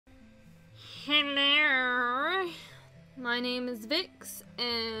Hello, my name is Vix,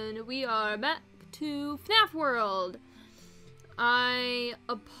 and we are back to FNAF World. I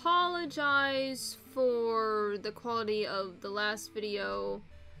apologize for the quality of the last video.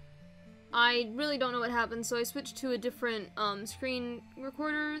 I really don't know what happened, so I switched to a different screen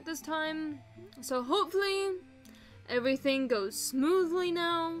recorder this time. So hopefully everything goes smoothly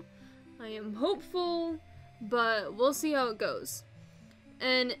now. I am hopeful, but we'll see how it goes.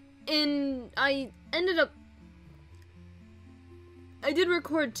 And I did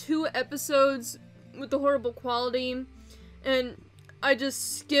record 2 episodes with the horrible quality, and I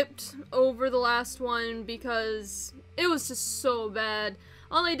just skipped over the last one because it was just so bad.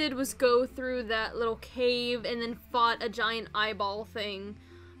 All I did was go through that little cave and then fought a giant eyeball thing.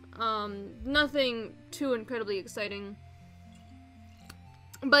 Nothing too incredibly exciting.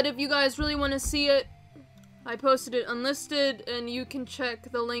 But if you guys really want to see it, I posted it unlisted, and you can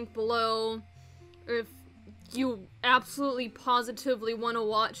check the link below if you absolutely positively want to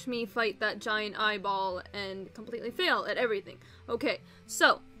watch me fight that giant eyeball and completely fail at everything. Okay,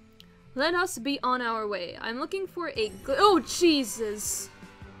 so let us be on our way. I'm looking for a oh, Jesus!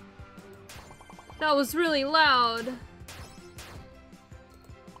 That was really loud.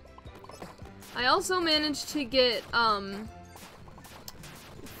 I also managed to get,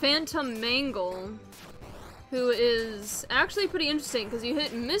 Phantom Mangle, who is actually pretty interesting because you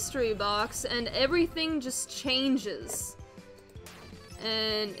hit mystery box and everything just changes.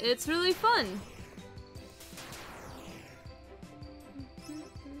 And it's really fun.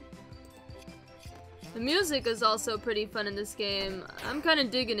 The music is also pretty fun in this game. I'm kind of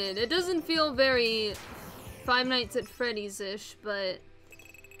digging it. It doesn't feel very Five Nights at Freddy's-ish, but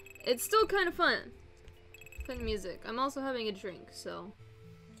it's still kind of fun. Fun music. I'm also having a drink, so...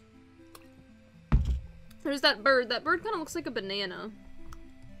 There's that bird. That bird kind of looks like a banana.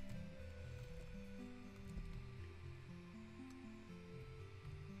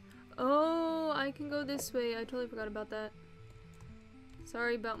 Oh, I can go this way. I totally forgot about that.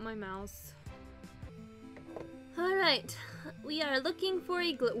 Sorry about my mouse. Alright, we are looking for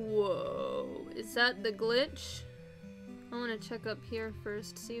a glitch. Whoa, is that the glitch? I want to check up here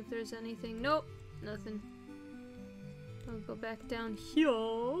first, see if there's anything. Nope, nothing. I'll go back down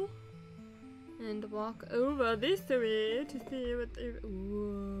here. And walk over this way to see what there.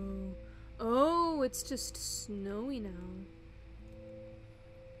 Whoa. Oh, it's just snowy now.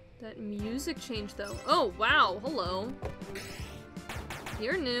 That music changed though. Oh, wow. Hello.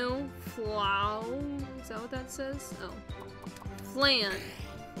 You're new. Flow. Is that what that says? Oh. Flan.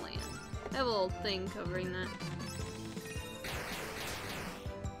 Flan. I have a little thing covering that.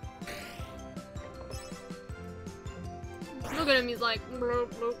 Look at him, he's like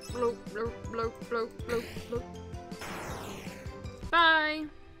bloop, bloop, bloop, bloop, bloop, bloop, bloop, bloop. Bye.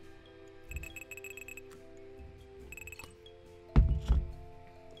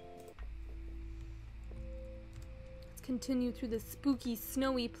 Let's continue through this spooky,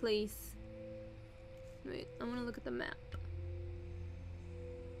 snowy place. Wait, I want to look at the map.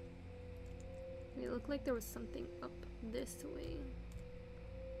 It looked like there was something up this way.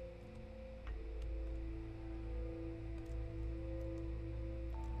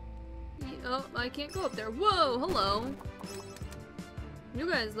 Oh, I can't go up there. Whoa, hello. You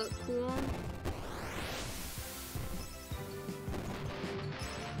guys look cool.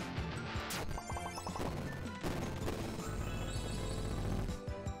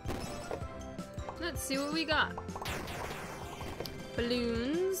 Let's see what we got.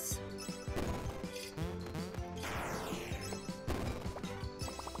 Balloons.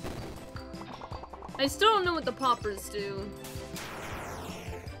 I still don't know what the poppers do.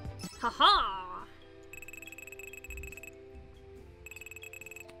 Haha!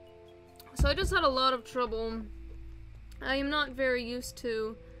 So I just had a lot of trouble. I am not very used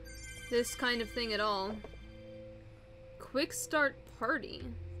to this kind of thing at all. Quick start party.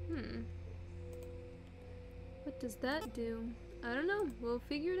 What does that do? I don't know. We'll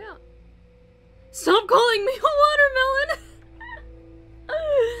figure it out. Stop calling me a watermelon!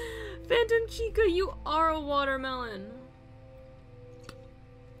 Phantom Chica, you are a watermelon.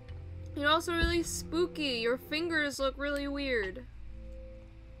 You're also really spooky. Your fingers look really weird.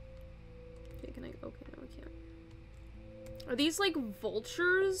 Okay, can I? Okay, no, I can't. Are these like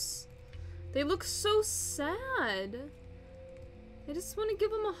vultures? They look so sad. I just want to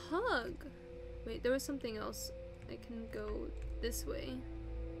give them a hug. Wait, there was something else. I can go this way.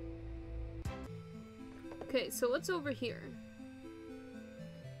 Okay, so what's over here?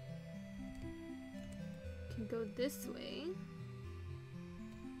 Can go this way.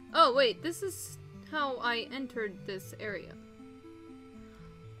 Oh, wait, this is how I entered this area.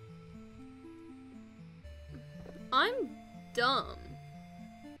 I'm dumb.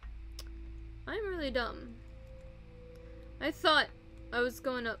 I'm really dumb. I thought I was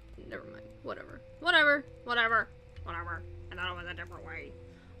going up. Never mind. Whatever. Whatever. Whatever. Whatever. I thought it was a different way.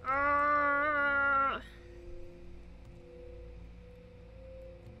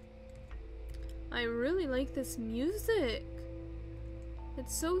 I really like this music.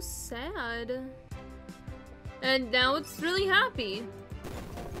 It's so sad. And now it's really happy.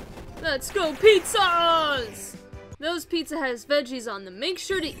 Let's go pizzas! Those pizza has veggies on them. Make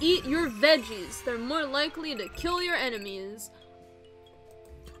sure to eat your veggies. They're more likely to kill your enemies.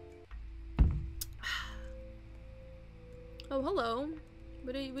 Oh, hello.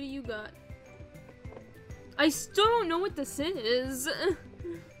 What do you got? I still don't know what this is.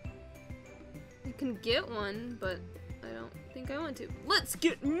 I can get one, but I don't think I want to. Let's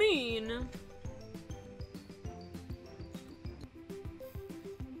get mean!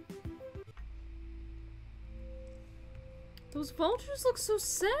 Those vultures look so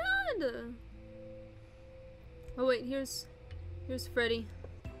sad! Oh wait, here's Freddy.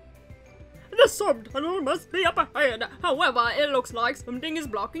 The subtunnel must be up ahead. However, it looks like something is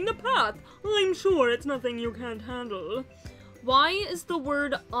blocking the path. I'm sure it's nothing you can't handle. Why is the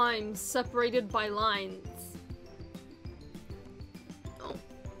word "I'm" separated by lines? Oh.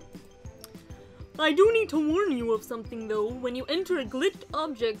 I do need to warn you of something though. When you enter a glitched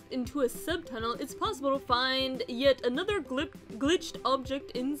object into a subtunnel, it's possible to find yet another glitched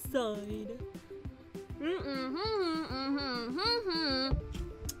object inside.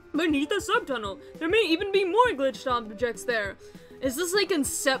 Beneath the subtunnel, there may even be more glitched objects there. Is this like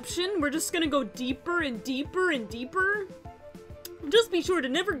Inception? We're just gonna go deeper and deeper and deeper? Just be sure to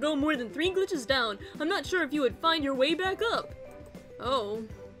never go more than 3 glitches down. I'm not sure if you would find your way back up. Oh.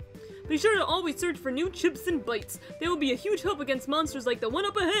 Be sure to always search for new chips and bites. They will be a huge help against monsters like the one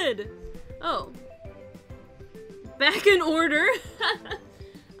up ahead. Oh. Back in order?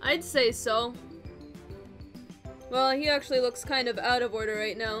 I'd say so. Well, he actually looks kind of out of order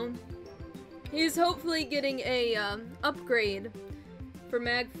right now. He's hopefully getting a upgrade for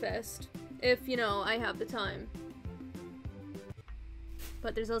MagFest, if, you know, I have the time.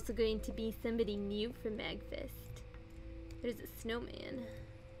 But there's also going to be somebody new for MagFest. There's a snowman.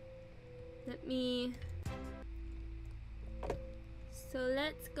 So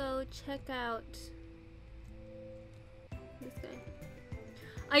let's go check out this guy.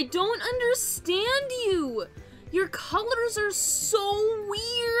 I don't understand you! Your colors are so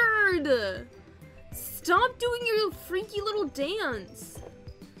weird! Stop doing your freaky little dance!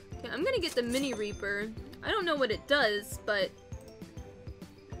 Okay, I'm gonna get the Mini Reaper. I don't know what it does, but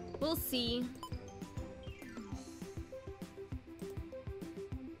we'll see.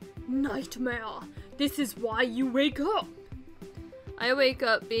 Nightmare! This is why you wake up! I wake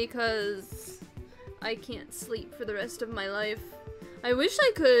up because I can't sleep for the rest of my life. I wish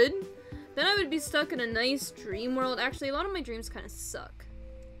I could. Then I would be stuck in a nice dream world. Actually, a lot of my dreams kind of suck.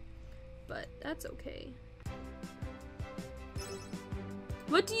 But that's okay.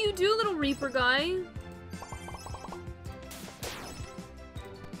 What do you do, little Reaper guy?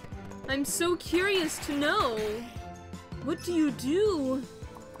 I'm so curious to know. What do you do?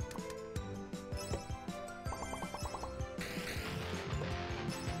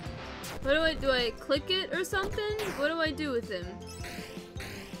 What do I click it or something? What do I do with him?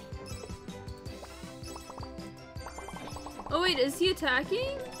 Oh wait, is he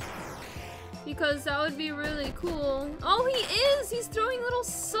attacking? Because that would be really cool. Oh, he is! He's throwing little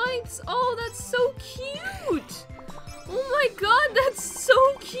sights! Oh, that's so cute! Oh my god, that's so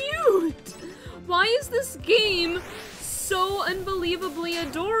cute! Why is this game so unbelievably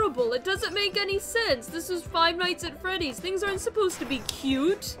adorable? It doesn't make any sense. This is Five Nights at Freddy's. Things aren't supposed to be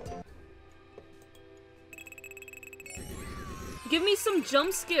cute. Give me some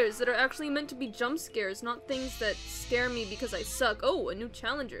jump scares that are actually meant to be jump scares, not things that scare me because I suck. Oh, a new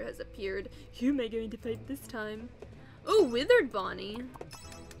challenger has appeared. Who am I going to fight this time? Oh, Withered Bonnie.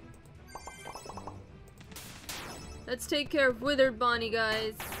 Let's take care of Withered Bonnie,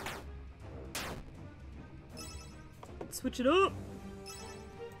 guys. Let's switch it up.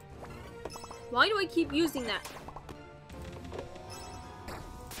 Why do I keep using that?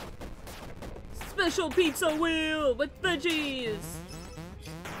 Special pizza wheel with veggies!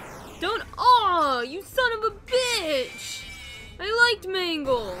 Don't- Aw, you son of a bitch! I liked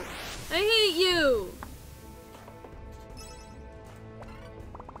Mangle! I hate you!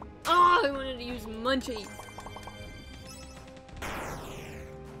 Oh, I wanted to use Munchies.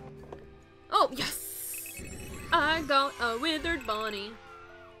 Oh, yes! I got a Withered Bonnie.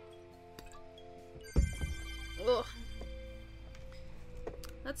 Ugh.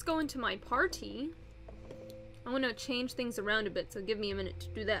 Let's go into my party. I I want to change things around a bit, so give me a minute to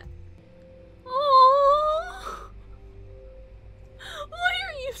do that. Oh, why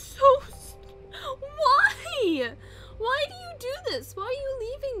are you so... Why? Why do you do this? Why are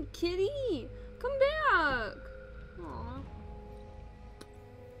you leaving, kitty? Come back. Aw.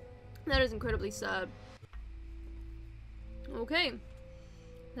 That is incredibly sad. Okay.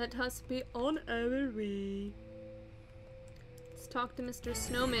 That has to be on our way. Let's talk to Mr.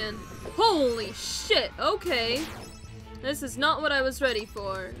 Snowman. Holy shit, okay. This is not what I was ready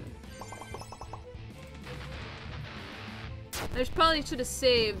for. I probably should have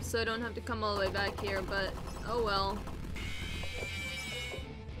saved so I don't have to come all the way back here, but oh well.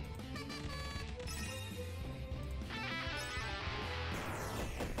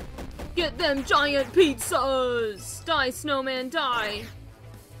 Get them giant pizzas! Die, Snowman, die!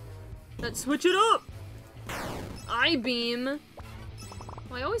 Let's switch it up! I-beam.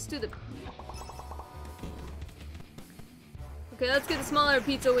 Well, I always do the... Okay, let's get the smaller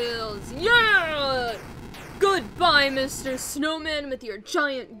pizza wheels. Yeah! Goodbye, Mr. Snowman, with your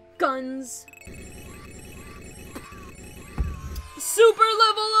giant guns. Super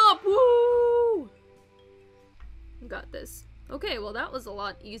level up! Woo! Got this. Okay, well that was a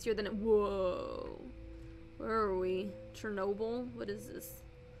lot easier than it- Whoa. Where are we? Chernobyl? What is this?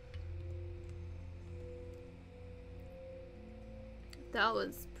 That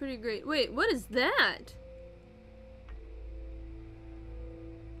was pretty great. Wait, what is that?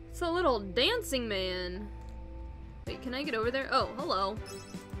 It's a little dancing man. Wait, can I get over there? Oh, hello.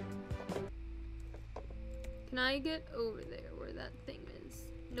 Can I get over there where that thing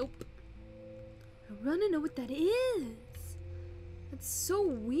is? Nope. I wanna know what that is. That's so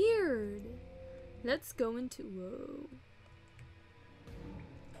weird. Let's go into... Whoa.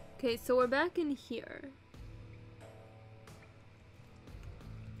 Okay, so we're back in here.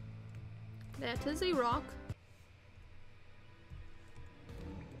 That is a rock.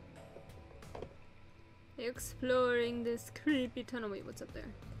 Exploring this creepy tunnel. Wait, what's up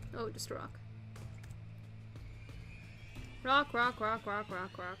there? Oh, just a rock. Rock, rock, rock, rock,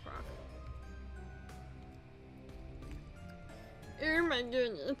 rock, rock, rock. Oh my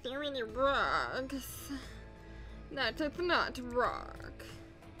goodness, there are many rocks. That is not rock.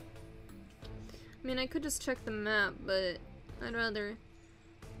 I mean, I could just check the map, but I'd rather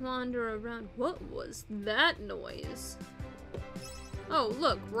wander around. What was that noise? Oh,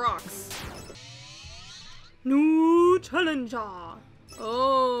 look, rocks. New challenger.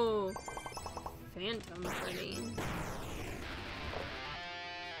 Oh, Phantom Freddy.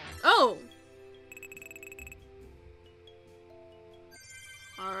 Oh.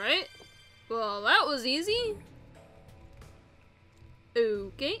 Alright. Well, that was easy.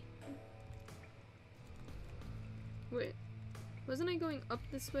 Okay. Wait. Wasn't I going up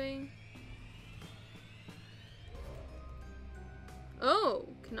this way? Oh,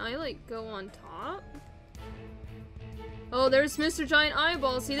 can I, like, go on top? Oh, there's Mr. Giant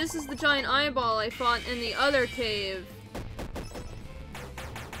Eyeball. See, this is the giant eyeball I fought in the other cave.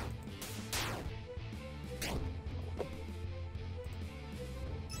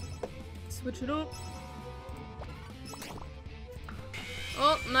 Switch it up.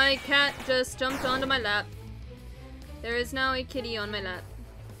 Oh, my cat just jumped onto my lap. There is now a kitty on my lap.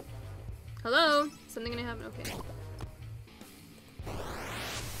 Hello? Something gonna happen? Okay.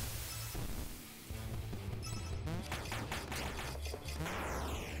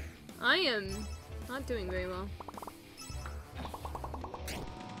 I am not doing very well.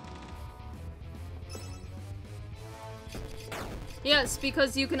 Yes,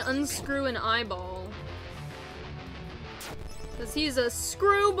 because you can unscrew an eyeball. Because he's a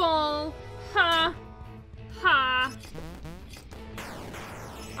screwball! Ha! Ha!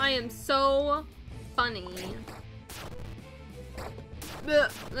 I am so funny.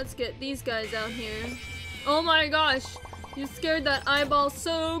 Blech. Let's get these guys out here. Oh my gosh! You scared that eyeball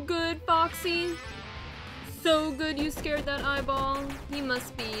so good, Foxy! So good you scared that eyeball. He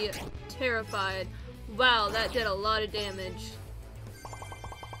must be terrified. Wow, that did a lot of damage.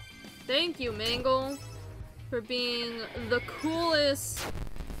 Thank you, Mangle, for being the coolest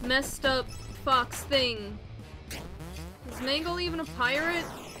messed up fox thing. Is Mangle even a pirate?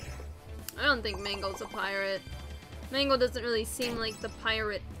 I don't think Mangle's a pirate. Mangle doesn't really seem like the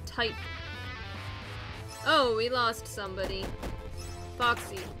pirate type. Oh, we lost somebody.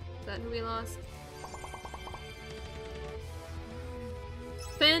 Foxy. Is that who we lost?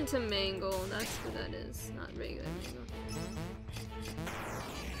 Phantom Mangle. That's who that is. Not regular Mangle.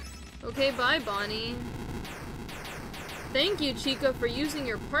 Okay, bye, Bonnie. Thank you, Chica, for using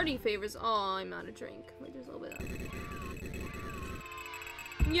your party favors. Oh, I'm out of drink. Wait, there's a little bit of...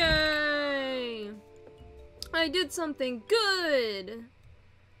 Yay! I did something good!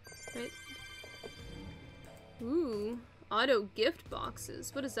 Right. Ooh. Auto gift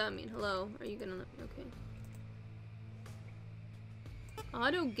boxes. What does that mean? Hello? Are you gonna... Okay.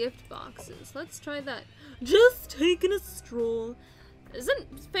 Auto gift boxes. Let's try that. Just taking a stroll.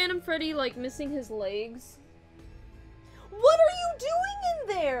 Isn't Phantom Freddy, like, missing his legs? What are you doing in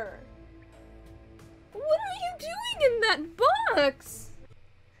there? What are you doing in that box?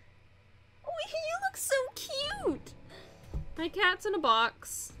 Oh, you look so cute. My cat's in a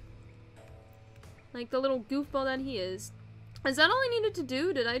box. Like the little goofball that he is. Is that all I needed to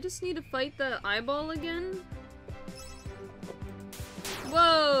do? Did I just need to fight the eyeball again?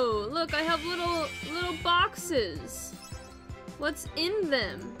 Whoa! Look, I have little boxes. What's in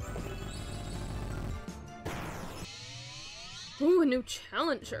them? Ooh, a new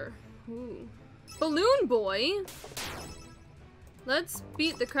challenger. Ooh. Balloon Boy? Let's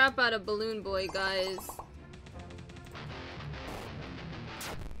beat the crap out of Balloon Boy, guys.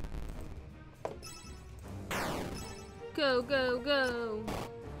 Go, go, go.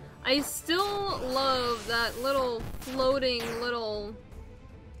 I still love that little floating little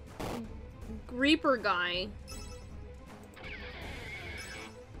Reaper guy.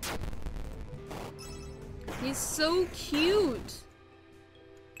 He's so cute.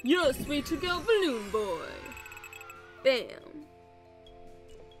 Yes, we took out Balloon Boy. Bam.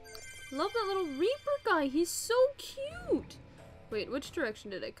 Love that little Reaper guy. He's so cute. Wait, which direction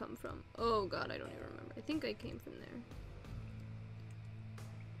did I come from? Oh god, I don't even remember. I think I came from there.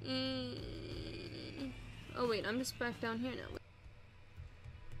 Oh wait, I'm just back down here now.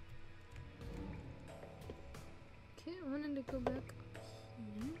 Okay, I wanted to go back up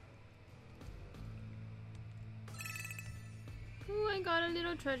here. Ooh, I got a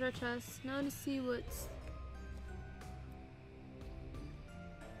little treasure chest. Now to see what's...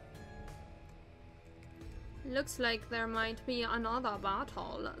 Looks like there might be another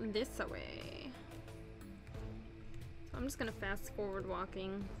battle this way. So I'm just gonna fast forward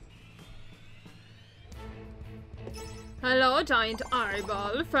walking. Hello, giant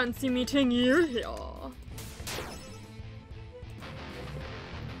eyeball. Fancy meeting you here.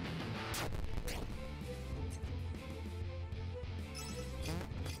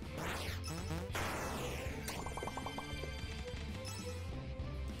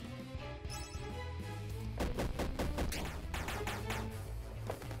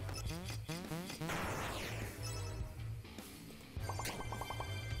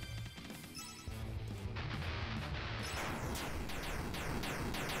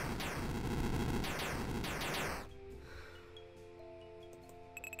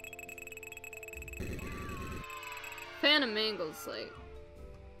 Phantom Mangle's like...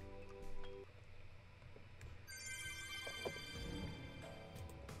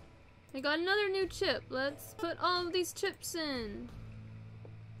 I got another new chip. Let's put all of these chips in.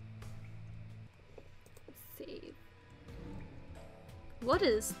 Let's save. What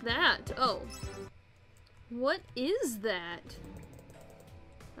is that? Oh. What is that?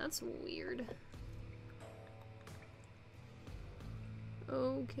 That's weird.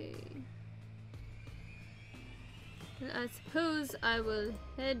 Okay. I suppose I will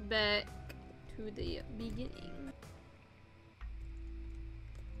head back to the beginning.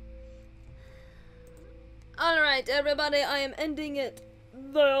 Alright, everybody, I am ending it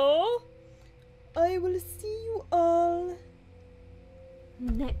there. I will see you all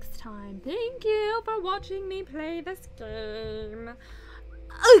next time. Thank you for watching me play this game.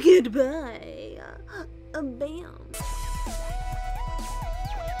 Goodbye. Bam.